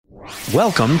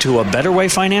Welcome to A Better Way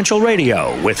Financial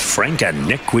Radio with Frank and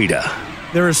Nick Guida.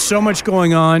 There is so much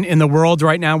going on in the world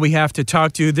right now we have to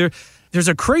talk to. There's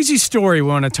a crazy story we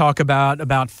want to talk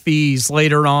about fees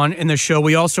later on in the show.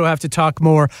 We also have to talk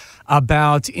more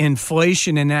about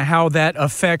inflation and how that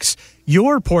affects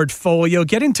your portfolio.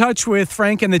 Get in touch with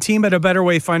Frank and the team at A Better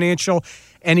Way Financial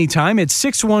anytime. It's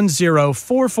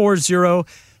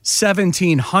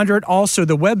 610-440-1700. Also,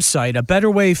 the website,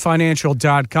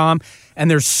 abetterwayfinancial.com. And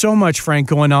there's so much, Frank,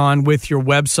 going on with your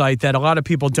website that a lot of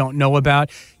people don't know about.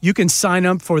 You can sign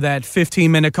up for that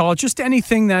 15-minute call. Just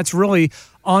anything that's really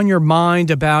on your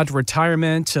mind about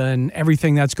retirement and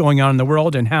everything that's going on in the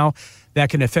world and how that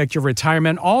can affect your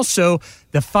retirement. Also,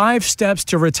 the 5 Steps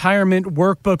to Retirement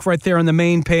workbook right there on the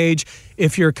main page.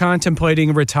 If you're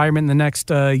contemplating retirement in the next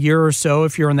year or so,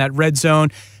 if you're in that red zone,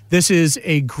 this is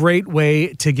a great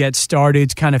way to get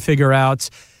started, to kind of figure out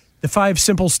the 5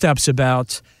 simple steps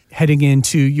about heading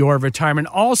into your retirement.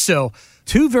 Also,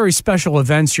 2 very special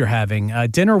events you're having.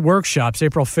 Dinner workshops,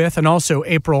 April 5th and also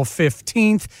April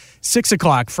 15th, 6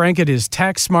 o'clock. Frank, it is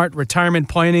Tax Smart Retirement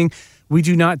Planning. We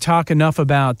do not talk enough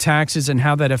about taxes and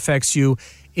how that affects you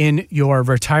in your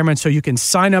retirement. So you can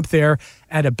sign up there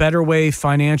at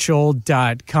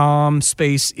abetterwayfinancial.com.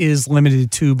 Space is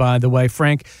limited too, by the way.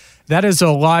 Frank, that is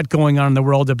a lot going on in the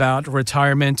world about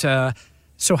retirement.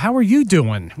 So how are you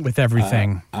doing with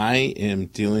everything? I am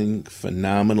doing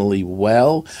phenomenally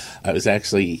well. I was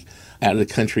actually out of the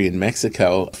country in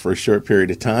Mexico for a short period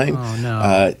of time. Oh,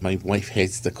 no. My wife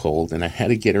hates the cold, and I had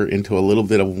to get her into a little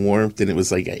bit of warmth, and it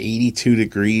was like 82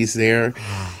 degrees there.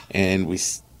 And we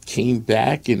came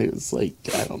back, and it was like,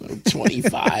 I don't know,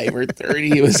 25 or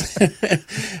 30.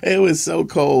 It was so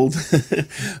cold.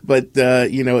 But,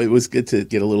 it was good to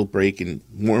get a little break and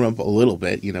warm up a little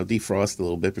bit, defrost a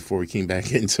little bit before we came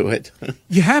back into it.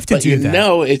 You have to do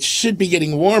that. It should be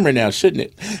getting warmer now,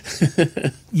 shouldn't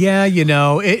it? Yeah,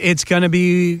 it's going to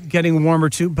be getting warmer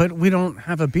too, but we don't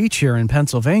have a beach here in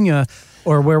Pennsylvania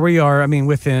or where we are. I mean,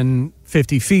 within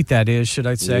 50 feet, that is, should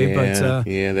I say. Yeah,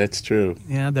 yeah, that's true.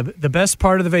 Yeah, the best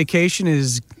part of the vacation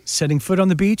is setting foot on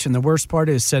the beach, and the worst part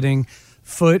is setting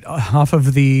foot off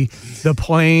of the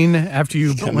plane after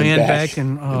you land back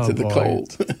and into the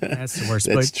cold. That's the worst.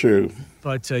 That's true.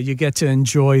 But you get to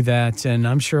enjoy that, and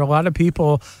I'm sure a lot of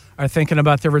people are thinking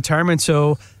about their retirement.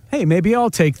 So, hey, maybe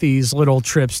I'll take these little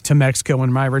trips to Mexico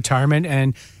in my retirement,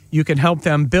 and you can help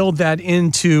them build that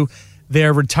into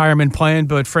their retirement plan.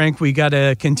 But Frank, we got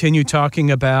to continue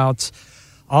talking about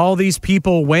all these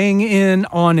people weighing in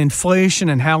on inflation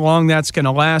and how long that's going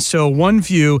to last. So one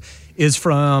view is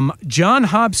from Johns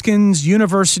Hopkins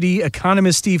University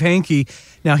economist Steve Hanke.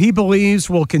 Now, he believes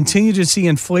we'll continue to see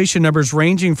inflation numbers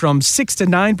ranging from 6 to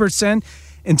 9%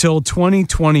 until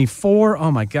 2024.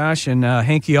 Oh, my gosh. And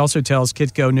Hanke also tells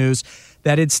Kitco News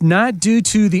that it's not due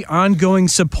to the ongoing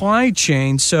supply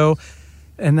chain.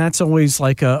 And that's always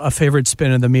like a favorite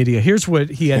spin of the media. Here's what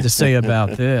he had to say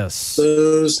about this.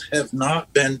 Those have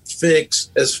not been fixed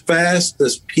as fast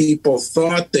as people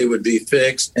thought they would be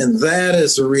fixed. And that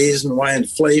is the reason why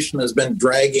inflation has been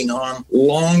dragging on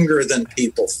longer than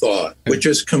people thought, which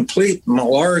is complete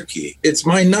malarkey. It's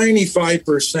my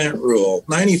 95% rule.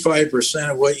 95%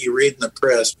 of what you read in the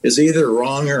press is either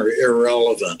wrong or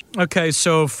irrelevant. Okay,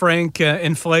 so Frank,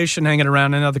 inflation hanging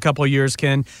around another couple of years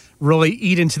can really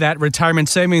eat into that retirement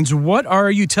savings. What are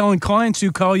you telling clients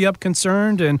who call you up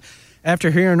concerned and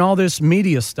after hearing all this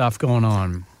media stuff going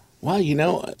on? Well,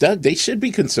 Doug, they should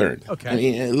be concerned. Okay. I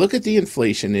mean, look at the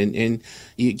inflation, and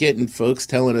you're getting folks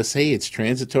telling us, hey, it's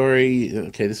transitory.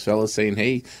 Okay, this fellow's saying,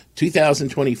 hey,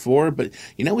 2024. But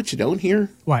you know what you don't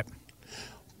hear? What?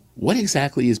 What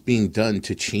exactly is being done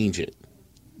to change it?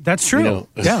 That's true.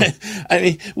 Yeah. I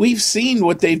mean, we've seen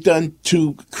what they've done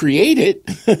to create it,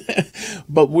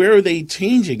 but where are they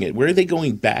changing it? Where are they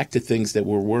going back to things that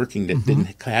were working that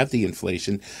didn't have the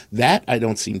inflation? That I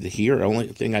don't seem to hear. The only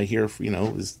thing I hear,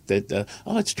 is that,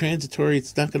 it's transitory.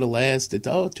 It's not going to last. It's,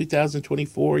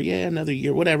 2024. Yeah, another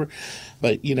year, whatever.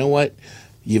 But you know what?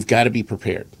 You've got to be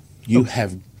prepared. You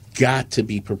have got to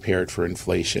be prepared for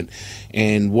inflation.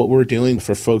 And what we're doing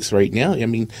for folks right now, I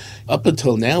mean, up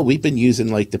until now, we've been using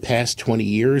like the past 20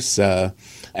 years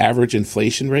average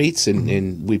inflation rates,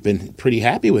 and we've been pretty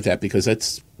happy with that because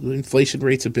inflation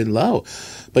rates have been low.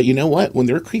 But you know what? When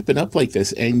they're creeping up like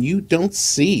this and you don't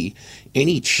see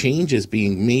any changes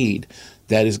being made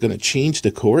that is going to change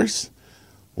the course,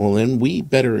 well, then we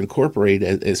better incorporate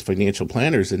as financial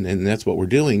planners, and that's what we're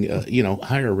doing,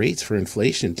 higher rates for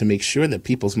inflation to make sure that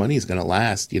people's money is going to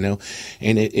last, And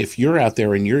if you're out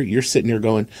there and you're sitting there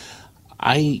going,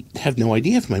 I have no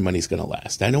idea if my money's going to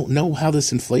last. I don't know how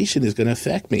this inflation is going to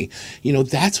affect me.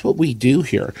 That's what we do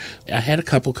here. I had a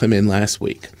couple come in last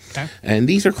week. Okay. And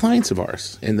these are clients of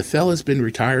ours. And the fella's been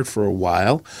retired for a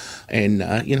while. And,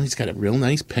 he's got a real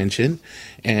nice pension.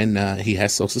 And he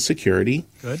has Social Security.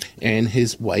 Good. And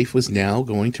his wife was now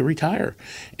going to retire.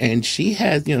 And she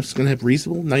had, she's going to have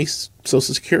reasonable, nice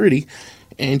Social Security.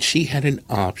 And she had an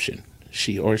option.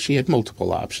 She had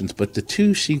multiple options, but the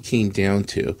two she came down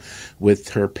to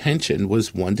with her pension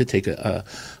was one to take a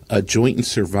joint and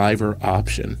survivor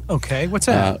option. Okay, what's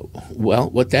that? Well,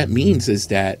 what that means is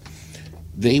that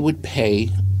they would pay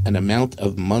an amount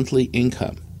of monthly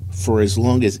income for as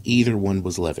long as either one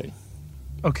was living.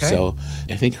 Okay. So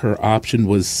I think her option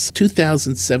was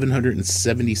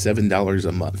 $2,777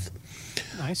 a month.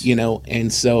 Nice.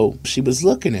 And so she was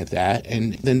looking at that,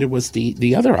 and then there was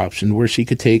the other option where she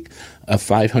could take a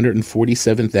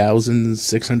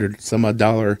 $547,600 some odd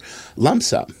dollar lump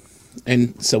sum.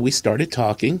 And so we started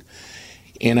talking,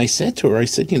 and I said to her,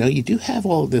 you do have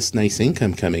all of this nice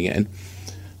income coming in.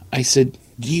 I said,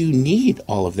 do you need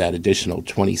all of that additional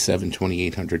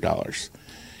 $2,800?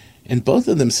 And both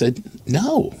of them said,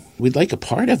 no, we'd like a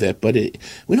part of it, but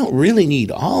we don't really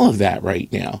need all of that right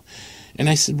now. And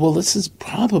I said, well, this is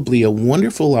probably a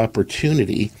wonderful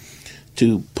opportunity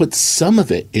to put some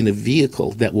of it in a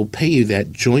vehicle that will pay you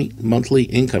that joint monthly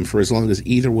income for as long as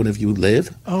either one of you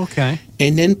live. Okay.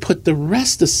 And then put the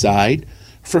rest aside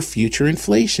for future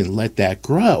inflation. Let that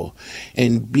grow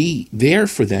and be there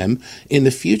for them in the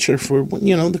future for,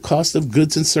 the cost of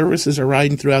goods and services are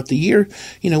riding throughout the year.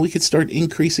 We could start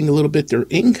increasing a little bit their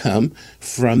income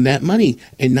from that money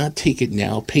and not take it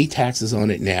now, pay taxes on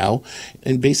it now.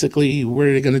 And basically, what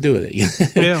are they going to do with it?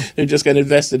 Yeah. They're just going to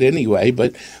invest it anyway.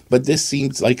 But this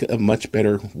seems like a much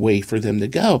better way for them to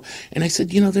go. And I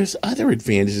said, there's other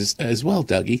advantages as well,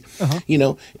 Dougie.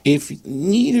 Uh-huh. If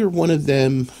neither one of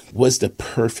them was the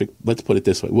perfect, let's put it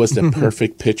this way, was the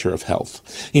perfect picture of health.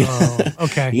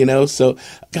 Okay. So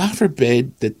God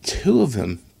forbid the two of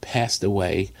them passed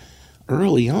away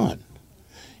early on.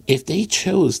 If they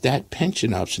chose that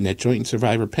pension option, that joint and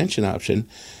survivor pension option,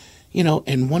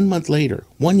 and 1 month later,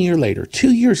 1 year later,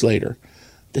 2 years later,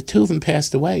 the two of them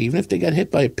passed away, even if they got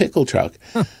hit by a pickle truck,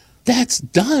 that's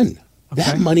done. Okay.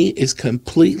 That money is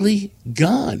completely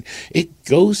gone. It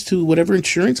goes to whatever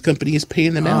insurance company is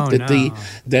paying them out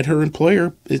that her employer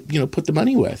put the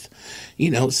money with.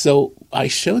 So I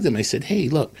showed them, I said, hey,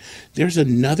 look, there's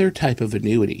another type of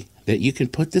annuity that you can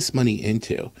put this money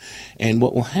into. And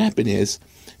what will happen is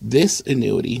this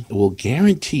annuity will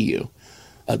guarantee you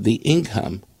the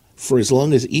income for as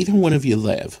long as either one of you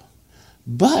live.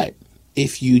 But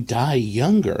if you die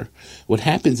younger, what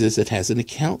happens is it has an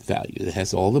account value. It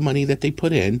has all the money that they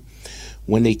put in.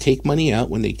 When they take money out,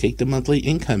 when they take the monthly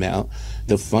income out,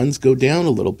 the funds go down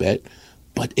a little bit,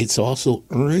 but it's also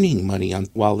earning money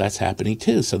while that's happening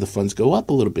too. So the funds go up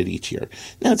a little bit each year.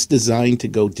 Now it's designed to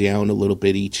go down a little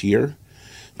bit each year.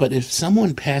 But if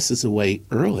someone passes away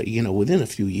early, within a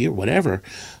few years, whatever,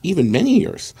 even many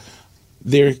years,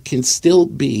 there can still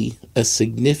be a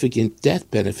significant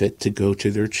death benefit to go to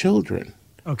their children.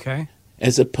 Okay.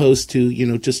 As opposed to,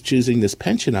 just choosing this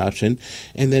pension option.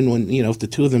 And then when, if the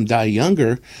two of them die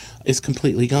younger, it's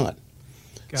completely gone.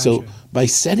 Gotcha. So by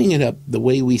setting it up the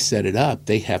way we set it up,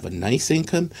 they have a nice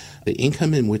income, the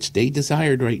income in which they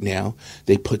desired right now.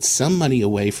 They put some money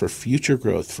away for future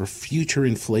growth, for future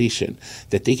inflation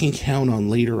that they can count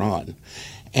on later on.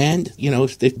 And,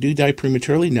 if they do die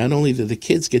prematurely, not only do the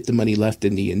kids get the money left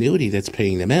in the annuity that's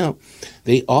paying them out,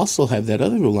 they also have that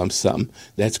other lump sum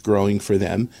that's growing for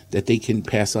them that they can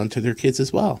pass on to their kids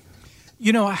as well.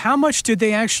 How much did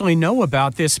they actually know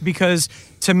about this? Because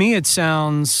to me, it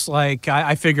sounds like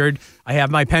I figured I have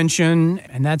my pension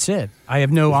and that's it. I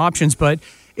have no options, but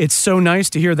it's so nice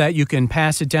to hear that you can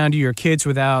pass it down to your kids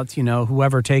without,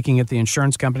 whoever taking it, the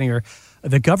insurance company or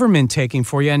the government taking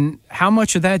for you. And how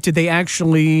much of that did they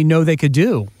actually know they could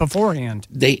do beforehand?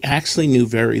 They actually knew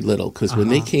very little because when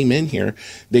they came in here,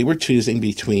 they were choosing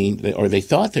they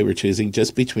thought they were choosing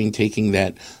just between taking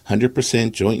that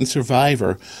 100% joint and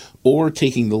survivor or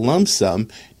taking the lump sum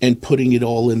and putting it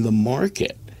all in the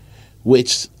market,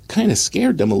 which kind of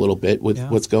scared them a little bit with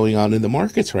what's going on in the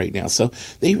markets right now. So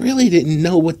they really didn't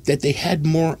know that they had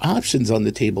more options on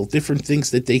the table, different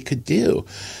things that they could do.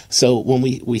 So when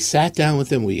we sat down with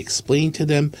them, we explained to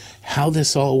them how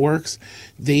this all works.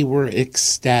 They were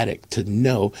ecstatic to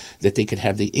know that they could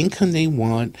have the income they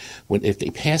want. If they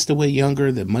passed away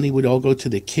younger, the money would all go to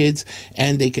the kids,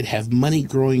 and they could have money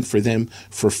growing for them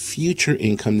for future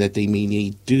income that they may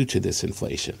need due to this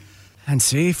inflation. And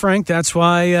see, Frank, that's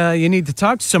why you need to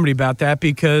talk to somebody about that,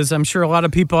 because I'm sure a lot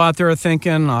of people out there are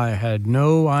thinking, I had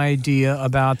no idea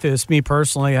about this. Me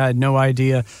personally, I had no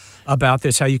idea about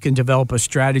this, how you can develop a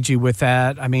strategy with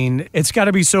that. I mean, it's got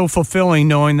to be so fulfilling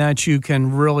knowing that you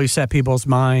can really set people's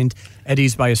mind at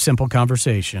ease by a simple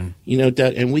conversation. You know,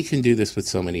 Doug, and we can do this with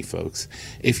so many folks.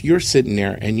 If you're sitting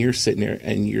there and you're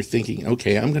thinking,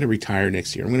 okay, I'm going to retire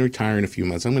next year. I'm going to retire in a few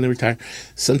months. I'm going to retire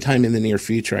sometime in the near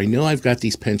future. I know I've got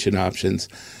these pension options,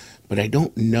 but I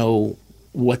don't know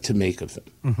what to make of them.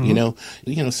 Mm-hmm.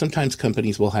 You know, sometimes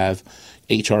companies will have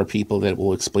HR people that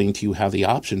will explain to you how the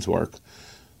options work,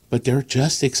 but they're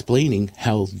just explaining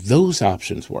how those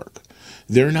options work.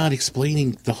 They're not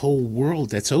explaining the whole world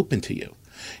that's open to you.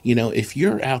 You know, if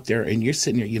you're out there and you're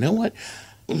sitting there, you know what?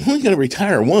 I'm only going to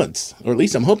retire once, or at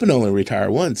least I'm hoping to only retire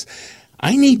once.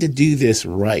 I need to do this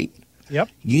right. Yep.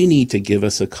 You need to give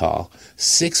us a call,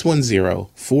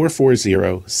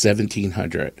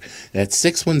 610-440-1700. That's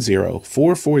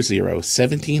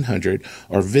 610-440-1700,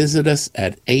 or visit us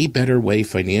at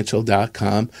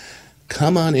abetterwayfinancial.com.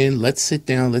 Come on in, let's sit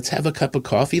down, let's have a cup of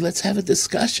coffee, let's have a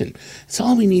discussion. That's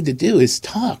all we need to do is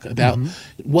talk about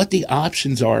what the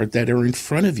options are that are in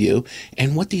front of you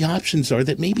and what the options are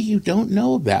that maybe you don't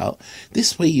know about.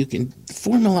 This way you can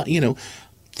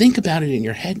think about it in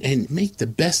your head and make the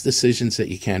best decisions that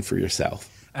you can for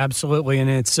yourself. Absolutely, and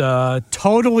it's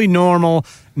totally normal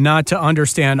not to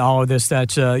understand all of this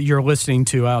that you're listening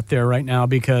to out there right now,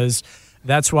 because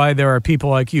that's why there are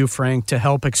people like you, Frank, to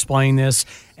help explain this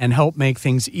and help make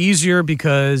things easier,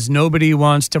 because nobody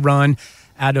wants to run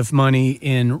out of money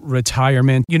in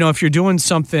retirement. You know, if you're doing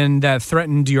something that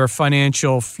threatened your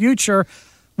financial future,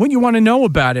 wouldn't you want to know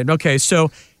about it? Okay,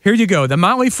 so here you go. The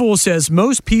Motley Fool says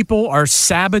most people are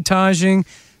sabotaging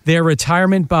their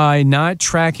retirement by not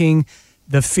tracking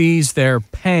the fees they're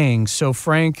paying. So,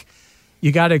 Frank,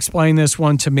 you got to explain this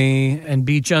one to me, and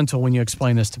be gentle when you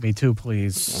explain this to me too,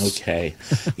 please. Okay.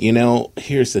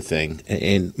 Here's the thing.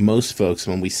 And most folks,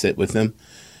 when we sit with them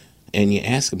and you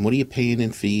ask them, what are you paying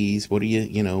in fees? What are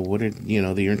what are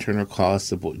the internal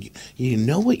costs of what you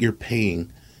know what you're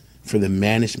paying for the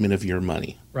management of your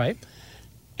money. Right.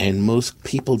 And most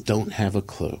people don't have a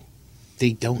clue.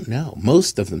 They don't know.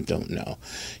 Most of them don't know.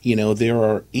 There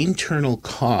are internal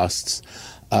costs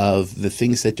of the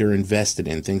things that they're invested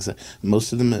in.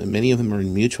 Many of them are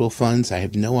in mutual funds. I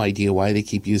have no idea why they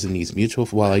keep using these mutual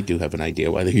funds. Well, I do have an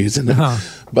idea why they're using them.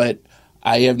 But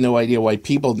I have no idea why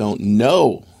people don't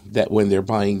know that when they're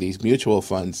buying these mutual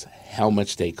funds, how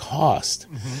much they cost.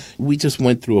 Mm-hmm. We just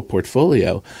went through a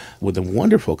portfolio with a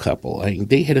wonderful couple.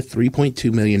 They had a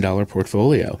 $3.2 million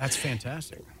portfolio. That's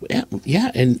fantastic.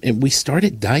 Yeah, and we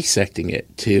started dissecting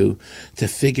it to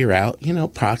figure out,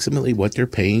 approximately what they're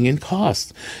paying in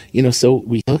costs. So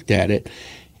we looked at it,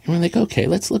 and we're like, okay,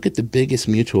 let's look at the biggest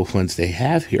mutual funds they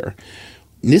have here.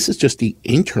 And this is just the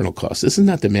internal costs. This is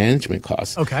not the management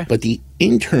costs. Okay. But the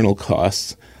internal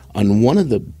costs on one of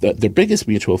their biggest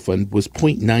mutual fund was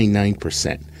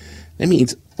 0.99%. That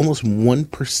means almost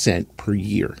 1% per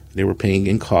year they were paying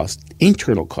in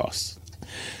internal costs.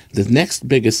 The next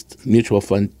biggest mutual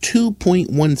fund,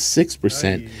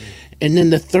 2.16%. And then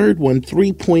the third one,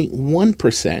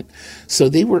 3.1%. So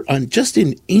they were on just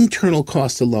in internal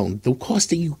cost alone, the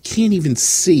cost that you can't even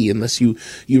see unless you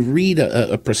read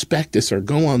a prospectus or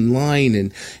go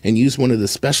online and use one of the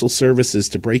special services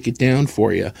to break it down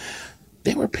for you.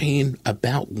 They were paying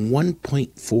about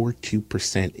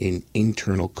 1.42% in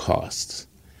internal costs.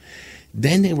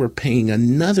 Then they were paying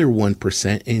another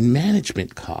 1% in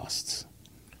management costs.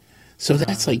 So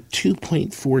that's like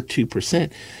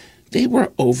 2.42%. They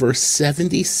were over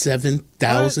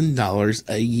 $77,000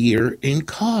 a year in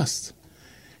costs.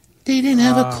 They didn't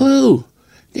have a clue.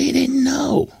 They didn't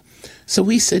know. So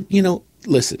we said,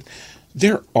 listen,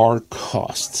 there are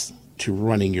costs to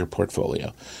running your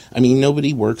portfolio. I mean,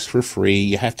 nobody works for free.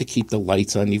 You have to keep the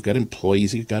lights on. You've got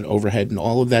employees, you've got overhead and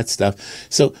all of that stuff.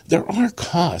 So there are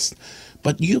costs,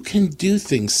 but you can do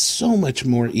things so much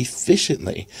more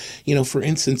efficiently. For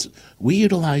instance, we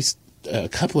utilized a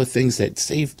couple of things that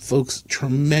save folks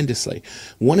tremendously.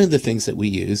 One of the things that we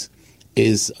use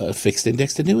is fixed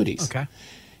indexed annuities. Okay.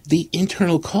 The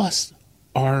internal costs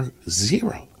are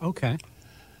zero. Okay.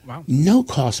 Wow. No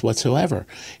cost whatsoever.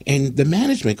 And the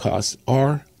management costs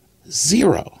are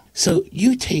zero. So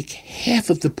you take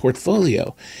half of the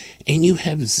portfolio and you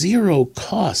have zero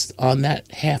cost on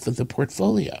that half of the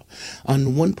portfolio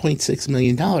on $1.6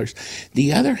 million.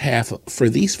 The other half for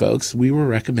these folks, we were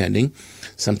recommending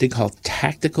something called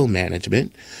tactical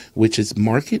management, which is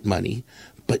market money,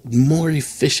 but more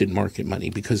efficient market money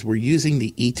because we're using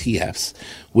the ETFs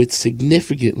with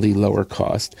significantly lower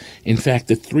cost. In fact,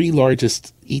 the 3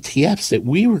 largest ETFs that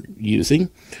we were using,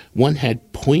 one had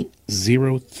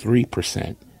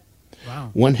 0.03%.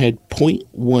 Wow. One had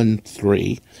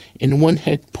 0.13, and one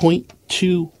had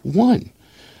 0.21.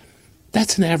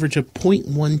 That's an average of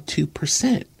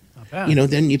 0.12%.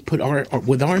 Then you put we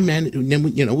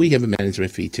have a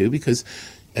management fee too, because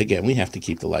again, we have to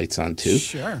keep the lights on too.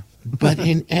 Sure. But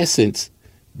in essence,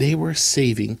 they were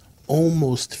saving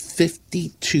almost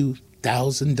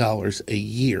 $52,000 a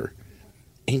year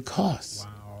in costs.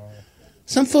 Wow.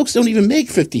 Some folks don't even make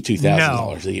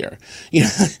 $52,000 a year.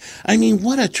 I mean,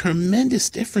 what a tremendous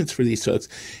difference for these folks.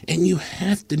 And you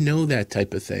have to know that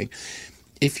type of thing.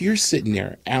 If you're sitting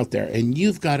there out there and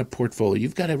you've got a portfolio,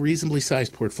 you've got a reasonably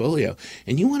sized portfolio,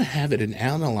 and you want to have it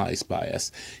analyzed by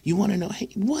us, you want to know, hey,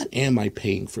 what am I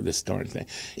paying for this darn thing?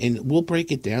 And we'll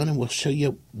break it down and we'll show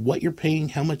you what you're paying,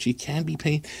 how much you can be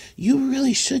paying. You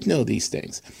really should know these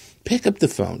things. Pick up the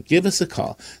phone. Give us a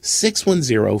call.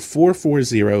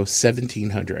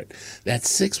 610-440-1700.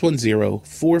 That's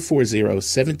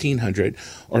 610-440-1700.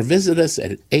 Or visit us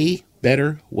at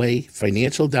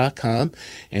betterwayfinancial.com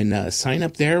and sign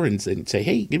up there and say,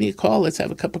 hey, give me a call. Let's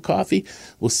have a cup of coffee.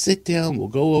 We'll sit down. We'll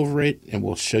go over it, and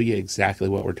we'll show you exactly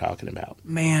what we're talking about.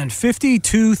 Man,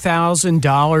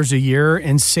 $52,000 a year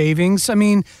in savings. I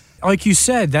mean, like you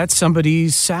said, that's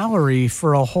somebody's salary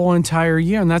for a whole entire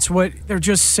year, and that's what they're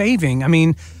just saving. I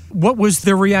mean, what was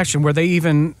their reaction? Were they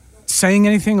even saying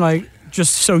anything, like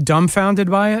just so dumbfounded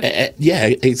by it? Yeah,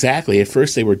 exactly. At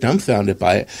first they were dumbfounded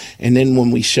by it, and then when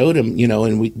we showed them,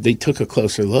 and they took a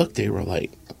closer look, they were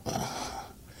like,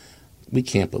 we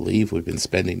can't believe we've been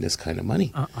spending this kind of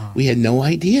money. We had no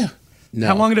idea. No.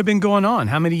 How long had it been going on?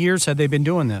 How many years had they been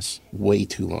doing this? Way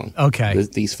too long. Okay.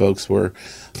 These folks were,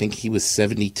 I think he was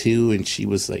 72 and she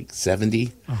was like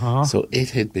 70. So it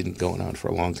had been going on for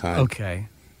a long time. Okay.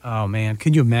 Oh, man.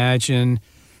 Can you imagine?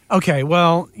 Okay,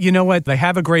 well, you know what? They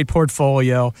have a great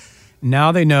portfolio.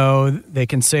 Now they know they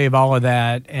can save all of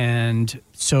that. And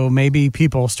so maybe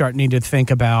people start needing to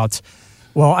think about,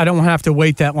 well, I don't have to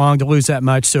wait that long to lose that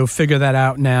much. So figure that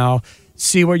out now.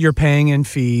 See what you're paying in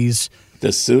fees.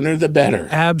 The sooner the better.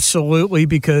 Absolutely,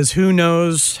 because who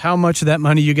knows how much of that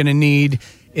money you're going to need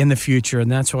in the future.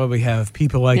 And that's why we have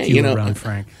people like you around,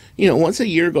 Frank. Once a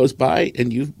year goes by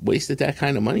and you've wasted that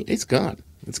kind of money, it's gone.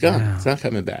 It's gone. Yeah. It's not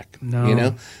coming back.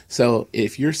 No. So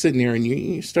if you're sitting there and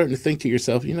you're starting to think to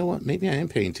yourself, you know what, maybe I am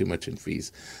paying too much in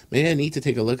fees. Maybe I need to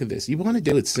take a look at this. You want to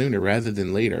do it sooner rather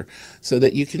than later so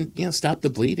that you can, stop the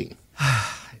bleeding.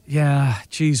 Yeah,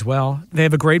 geez, well, they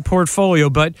have a great portfolio,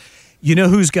 but you know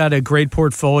who's got a great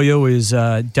portfolio is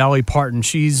Dolly Parton.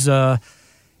 She's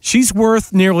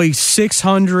worth nearly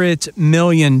 $600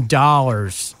 million.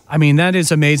 I mean, that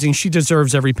is amazing. She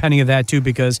deserves every penny of that, too,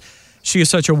 because she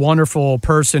is such a wonderful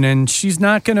person, and she's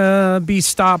not going to be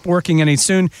stopped working any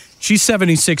soon. She's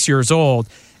 76 years old,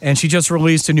 and she just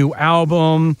released a new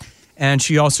album, and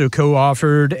she also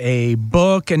co-authored a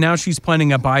book, and now she's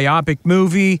planning a biopic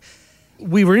movie.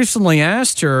 We recently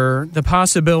asked her the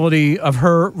possibility of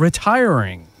her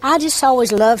retiring. I just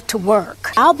always loved to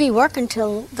work. I'll be working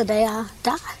till the day I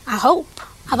die, I hope.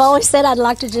 I've always said I'd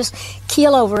like to just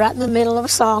keel over right in the middle of a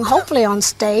song, hopefully on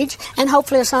stage, and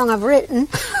hopefully a song I've written.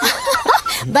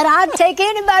 But I'd take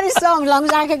anybody's song as long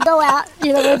as I could go out,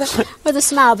 with a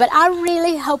smile. But I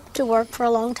really hope to work for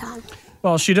a long time.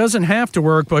 Well, she doesn't have to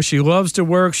work, but she loves to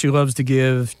work. She loves to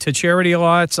give to charity a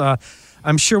lot.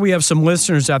 I'm sure we have some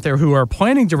listeners out there who are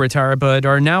planning to retire, but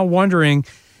are now wondering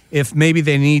if maybe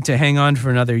they need to hang on for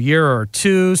another year or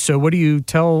two. So what do you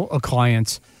tell a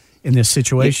client in this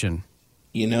situation?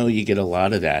 You get a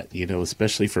lot of that,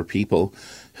 especially for people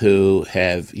who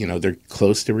have, they're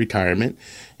close to retirement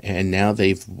and now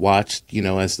they've watched,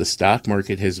 as the stock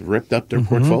market has ripped up their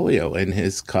portfolio and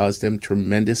has caused them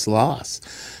tremendous loss.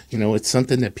 It's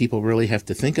something that people really have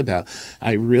to think about.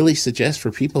 I really suggest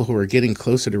for people who are getting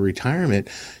closer to retirement,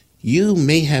 you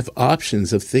may have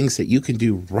options of things that you can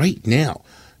do right now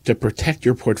to protect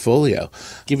your portfolio. I'll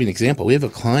give you an example. We have a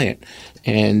client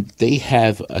and they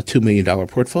have a $2 million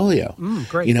portfolio.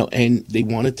 Great. And they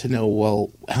wanted to know,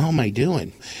 well, how am I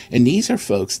doing? And these are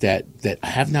folks that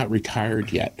have not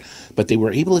retired yet, but they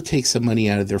were able to take some money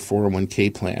out of their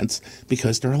 401k plans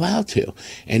because they're allowed to.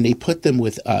 And they put them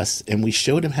with us and we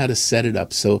showed them how to set it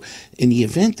up. So in the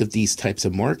event of these types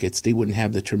of markets, they wouldn't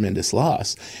have the tremendous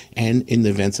loss. And in the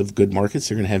events of good markets,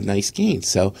 they're going to have nice gains.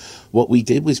 So what we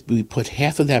did was we put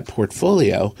half of that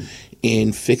portfolio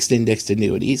in fixed indexed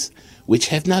annuities, which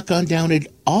have not gone down at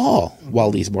all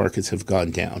while these markets have gone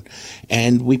down.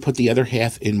 And we put the other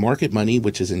half in market money,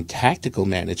 which is in tactical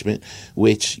management,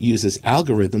 which uses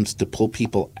algorithms to pull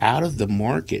people out of the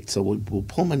market. So we'll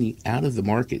pull money out of the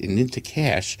market and into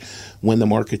cash when the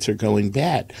markets are going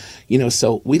bad.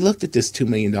 So we looked at this $2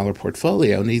 million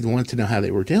portfolio and they wanted to know how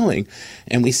they were doing.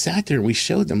 And we sat there and we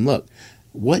showed them, look,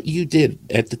 what you did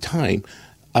at the time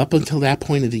up until that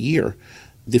point of the year,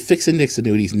 the fixed index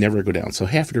annuities never go down. So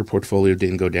half of their portfolio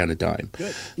didn't go down a dime.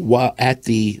 Good. While at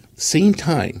the same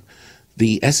time,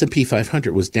 the S&P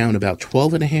 500 was down about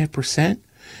 12.5%.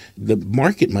 The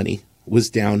market money was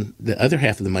down, the other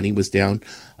half of the money was down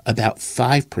about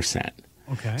 5%.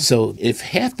 Okay. So if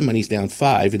half the money's down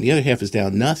 5 and the other half is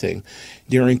down nothing,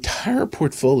 their entire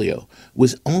portfolio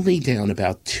was only down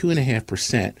about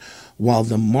 2.5%, while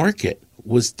the market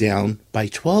was down by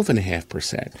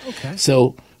 12.5%. Okay.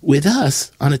 So with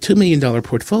us, on a $2 million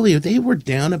portfolio, they were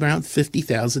down around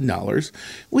 $50,000,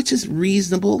 which is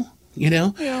reasonable,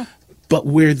 Yeah. But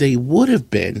where they would have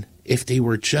been if they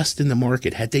were just in the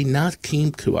market, had they not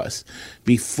came to us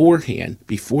beforehand,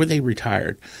 before they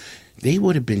retired, they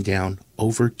would have been down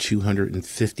over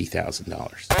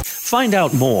 $250,000. Find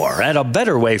out more at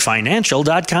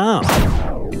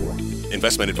abetterwayfinancial.com.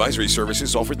 Investment advisory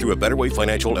services offered through A Better Way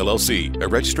Financial, LLC, a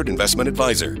registered investment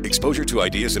advisor. Exposure to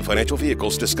ideas and financial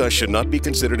vehicles discussed should not be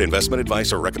considered investment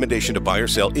advice or recommendation to buy or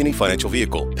sell any financial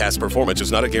vehicle. Past performance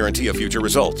is not a guarantee of future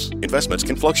results. Investments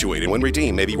can fluctuate and when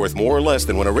redeemed may be worth more or less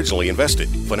than when originally invested.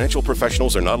 Financial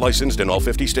professionals are not licensed in all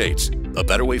 50 states. A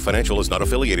Better Way Financial is not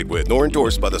affiliated with nor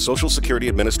endorsed by the Social Security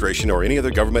Administration or any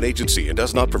other government agency and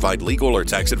does not provide legal or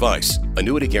tax advice.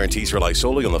 Annuity guarantees rely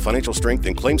solely on the financial strength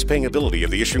and claims-paying ability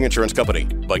of the issuing insurance company.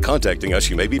 By contacting us,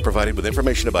 you may be provided with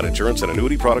information about insurance and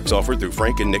annuity products offered through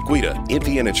Frank and Nick Guida,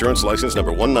 NPN Insurance License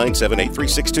number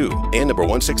 1978362 and number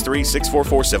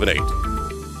 163-64478.